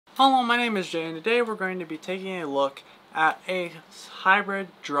Hello, my name is Jay, and today we're going to be taking a look at a hybrid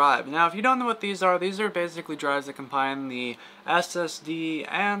drive. Now, if you don't know what these are basically drives that combine the SSD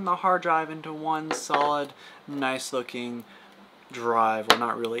and the hard drive into one solid, nice looking drive. Well,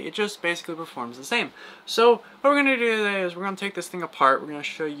 not really. It just basically performs the same. So what we're going to do today is we're going to take this thing apart. We're going to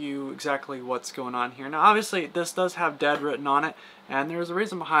show you exactly what's going on here. Now, obviously, this does have dead written on it, and there's a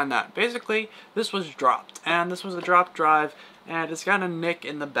reason behind that. Basically, this was dropped, and this was a dropped drive, and it's got a nick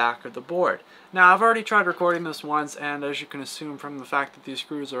in the back of the board. Now, I've already tried recording this once, and as you can assume from the fact that these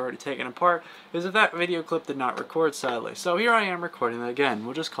screws are already taken apart, is that video clip did not record, sadly. So here I am recording it again.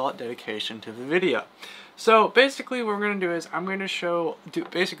 We'll just call it dedication to the video. So basically what we're going to do is I'm going to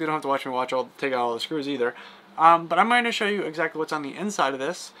basically don't have to watch me take out all the screws either, but I'm going to show you exactly what's on the inside of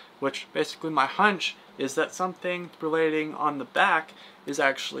this, which basically my hunch is that something relating on the back is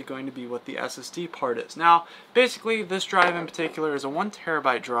actually going to be what the SSD part is. Now, basically this drive in particular is a 1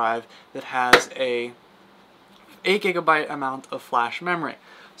 terabyte drive that has a 8 gigabyte amount of flash memory.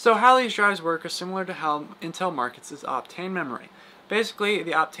 So how these drives work is similar to how Intel markets its Optane memory. Basically,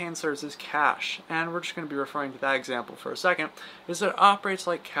 the Optane serves as cache, and we're just going to be referring to that example for a second, is that it operates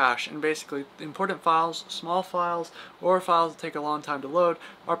like cache, and basically important files, small files, or files that take a long time to load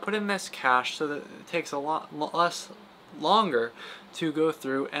are put in this cache so that it takes a lot less longer to go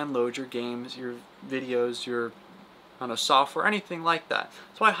through and load your games, your videos, your software, anything like that.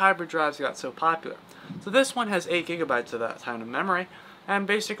 That's why hybrid drives got so popular. So this one has 8 gigabytes of that kind of memory, and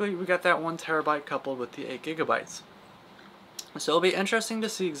basically we got that 1 terabyte coupled with the 8 gigabytes. So it'll be interesting to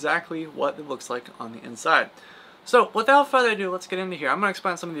see exactly what it looks like on the inside. So without further ado, let's get into here. I'm going to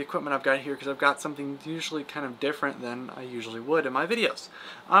explain some of the equipment I've got here because I've got something usually kind of different than I usually would in my videos.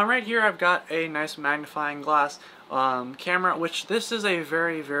 Right here I've got a nice magnifying glass camera, which this is a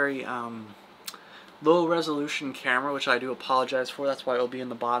very low resolution camera, which I do apologize for. That's why it will be in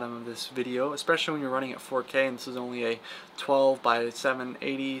the bottom of this video, especially when you're running at 4K, and this is only a 12 by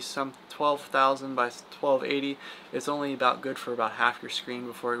 780, 12,000 by 1280. It's only about good for about half your screen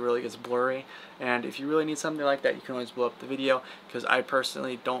before it really gets blurry, and if you really need something like that, you can always blow up the video, because I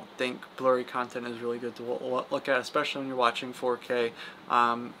personally don't think blurry content is really good to look at, especially when you're watching 4K.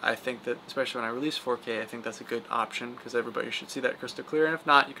 I think that, especially when I release 4K, I think that's a good option, because everybody should see that crystal clear, and if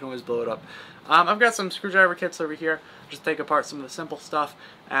not, you can always blow it up. I've got some screwdriver kits over here, just take apart some of the simple stuff,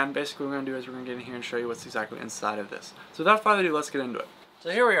 and basically what we're going to do is we're going to get in here and show you what's exactly inside of this. So without further ado, let's get into it. So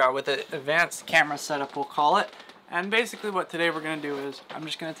here we are with the advanced camera setup, we'll call it. And basically what today we're going to do is I'm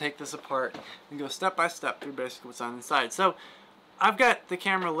just going to take this apart and go step by step through basically what's on the inside. So I've got the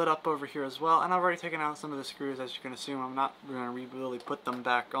camera lit up over here as well, and I've already taken out some of the screws. As you can assume, I'm not going to really put them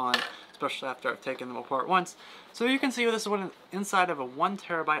back on, especially after I've taken them apart once. So you can see this is what an inside of a 1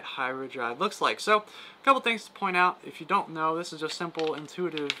 terabyte hybrid drive looks like. So a couple things to point out. If you don't know, this is just simple,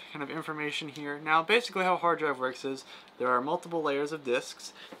 intuitive kind of information here. Now basically how a hard drive works is there are multiple layers of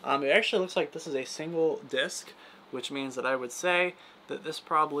disks. It actually looks like this is a single disk, which means that I would say that this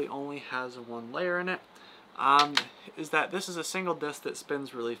probably only has one layer in it. Is that this is a single disk that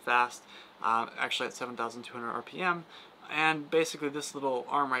spins really fast, actually at 7,200 RPM, and basically this little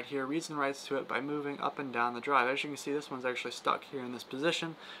arm right here reads and writes to it by moving up and down the drive. As you can see, this one's actually stuck here in this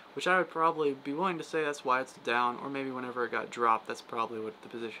position, which I would probably be willing to say that's why it's down, or maybe whenever it got dropped, that's probably what the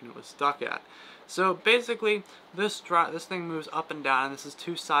position it was stuck at. So basically, this thing moves up and down, and this is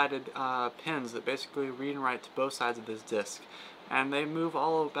two-sided pins that basically read and write to both sides of this disk. And they move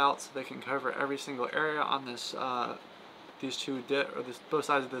all about so they can cover every single area on this both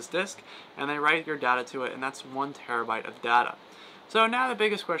sides of this disk, and they write your data to it, and that's 1 terabyte of data. So now the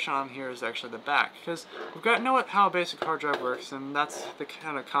biggest question on here is actually the back, because we've got to know how a basic hard drive works, and that's the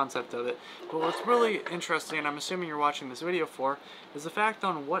kind of concept of it. But what's really interesting, and I'm assuming you're watching this video for, is the fact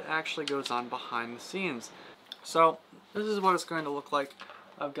on what actually goes on behind the scenes. So this is what it's going to look like.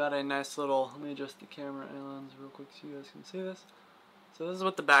 I've got a nice little, let me adjust the camera islands real quick so you guys can see this. So this is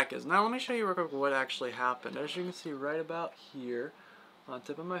what the back is. Now let me show you real quick what actually happened. As you can see right about here, on the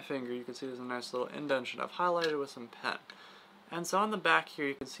tip of my finger, you can see there's a nice little indentation I've highlighted with some pen. And so on the back here,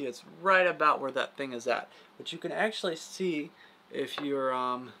 you can see it's right about where that thing is at. But you can actually see, if you're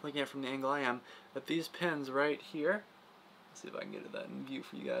looking at it from the angle I am, that these pins right here, let's see if I can get that in view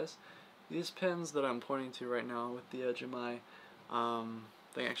for you guys. These pins that I'm pointing to right now with the edge of my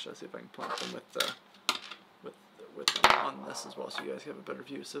thing, actually, let's see if I can point them with them on this as well, so you guys have a better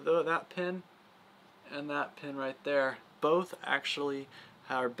view. So that pin and that pin right there both actually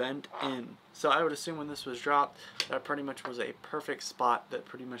are bent in. So I would assume when this was dropped, that pretty much was a perfect spot that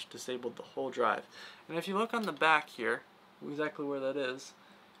pretty much disabled the whole drive. And if you look on the back here, exactly where that is,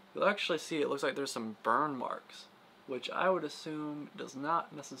 you'll actually see it looks like there's some burn marks which I would assume does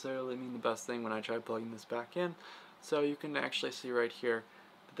not necessarily mean the best thing when I try plugging this back in. So you can actually see right here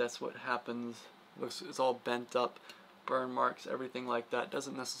that that's what happens. Looks, it's all bent up, burn marks, everything like that.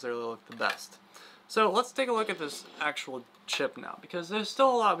 Doesn't necessarily look the best. So let's take a look at this actual chip now, because there's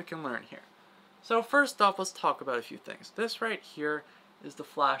still a lot we can learn here. So first off, let's talk about a few things. This right here is the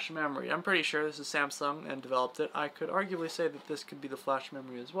flash memory. I'm pretty sure this is Samsung and developed it. I could arguably say that this could be the flash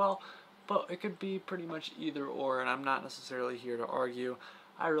memory as well, but it could be pretty much either or, and I'm not necessarily here to argue.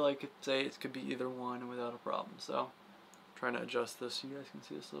 I really could say it could be either one without a problem. So I'm trying to adjust this so you guys can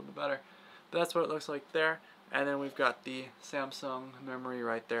see this a little bit better. But that's what it looks like there. And then we've got the Samsung memory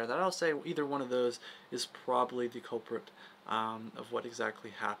right there. That I'll say either one of those is probably the culprit of what exactly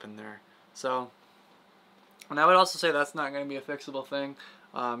happened there. So, and I would also say that's not going to be a fixable thing.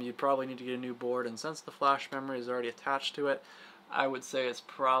 You'd probably need to get a new board, and since the flash memory is already attached to it, I would say it's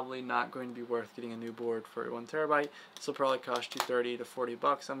probably not going to be worth getting a new board for 1 terabyte. This will probably cost you 30 to 40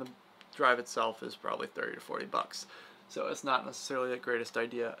 bucks, and the drive itself is probably 30 to 40 bucks. So it's not necessarily the greatest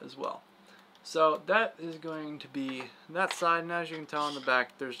idea as well. So that is going to be that side, and as you can tell on the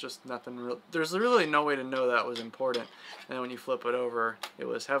back, there's just nothing real. There's really no way to know that was important, and then when you flip it over, it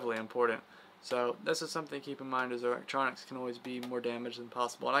was heavily important. So this is something to keep in mind, as electronics can always be more damaged than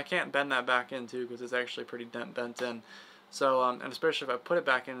possible, and I can't bend that back in too because it's actually pretty bent in. So and especially if I put it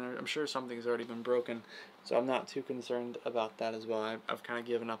back in, I'm sure something's already been broken, so I'm not too concerned about that as well. I've kind of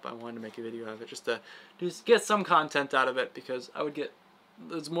given up. I wanted to make a video of it just to get some content out of it, because I would get.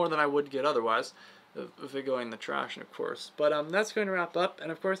 It's more than I would get otherwise if it going in the trash, of course. But that's going to wrap up,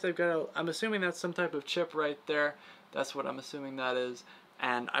 and of course they've got a, I'm assuming that's some type of chip right there. That's what I'm assuming that is,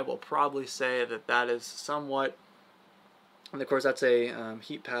 and I will probably say that that is somewhat, and of course that's a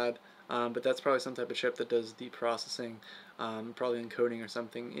heat pad, but that's probably some type of chip that does deep processing, probably encoding or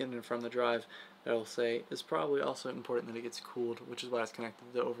something in and from the drive. That I'll say is probably also important that it gets cooled, which is why it's connected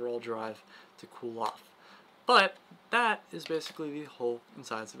to the overall drive to cool off. But that is basically the whole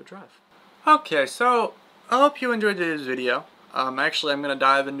insides of a drive. Okay, so I hope you enjoyed today's video. Actually, I'm going to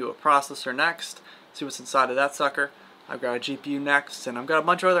dive into a processor next, see what's inside of that sucker. I've got a GPU next, and I've got a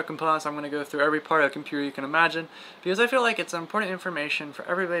bunch of other components. I'm going to go through every part of the computer you can imagine, because I feel like it's important information for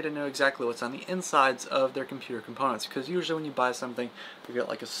everybody to know exactly what's on the insides of their computer components, because usually when you buy something, you get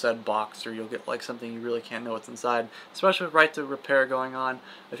like a said box, or you'll get like something you really can't know what's inside, especially with right to repair going on.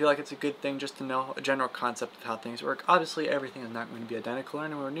 I feel like it's a good thing just to know a general concept of how things work. Obviously, everything is not going to be identical or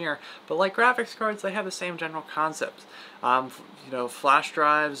anywhere near, but like graphics cards, they have the same general concepts. You know, flash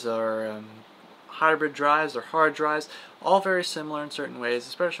drives or hybrid drives or hard drives, all very similar in certain ways,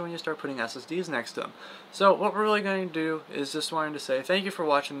 especially when you start putting SSDs next to them. So what we're really going to do is just wanting to say thank you for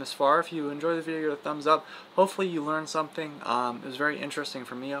watching this far. If you enjoyed the video, give it a thumbs up. Hopefully you learned something. It was very interesting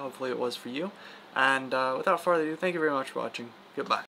for me. Hopefully it was for you. And without further ado, thank you very much for watching. Goodbye.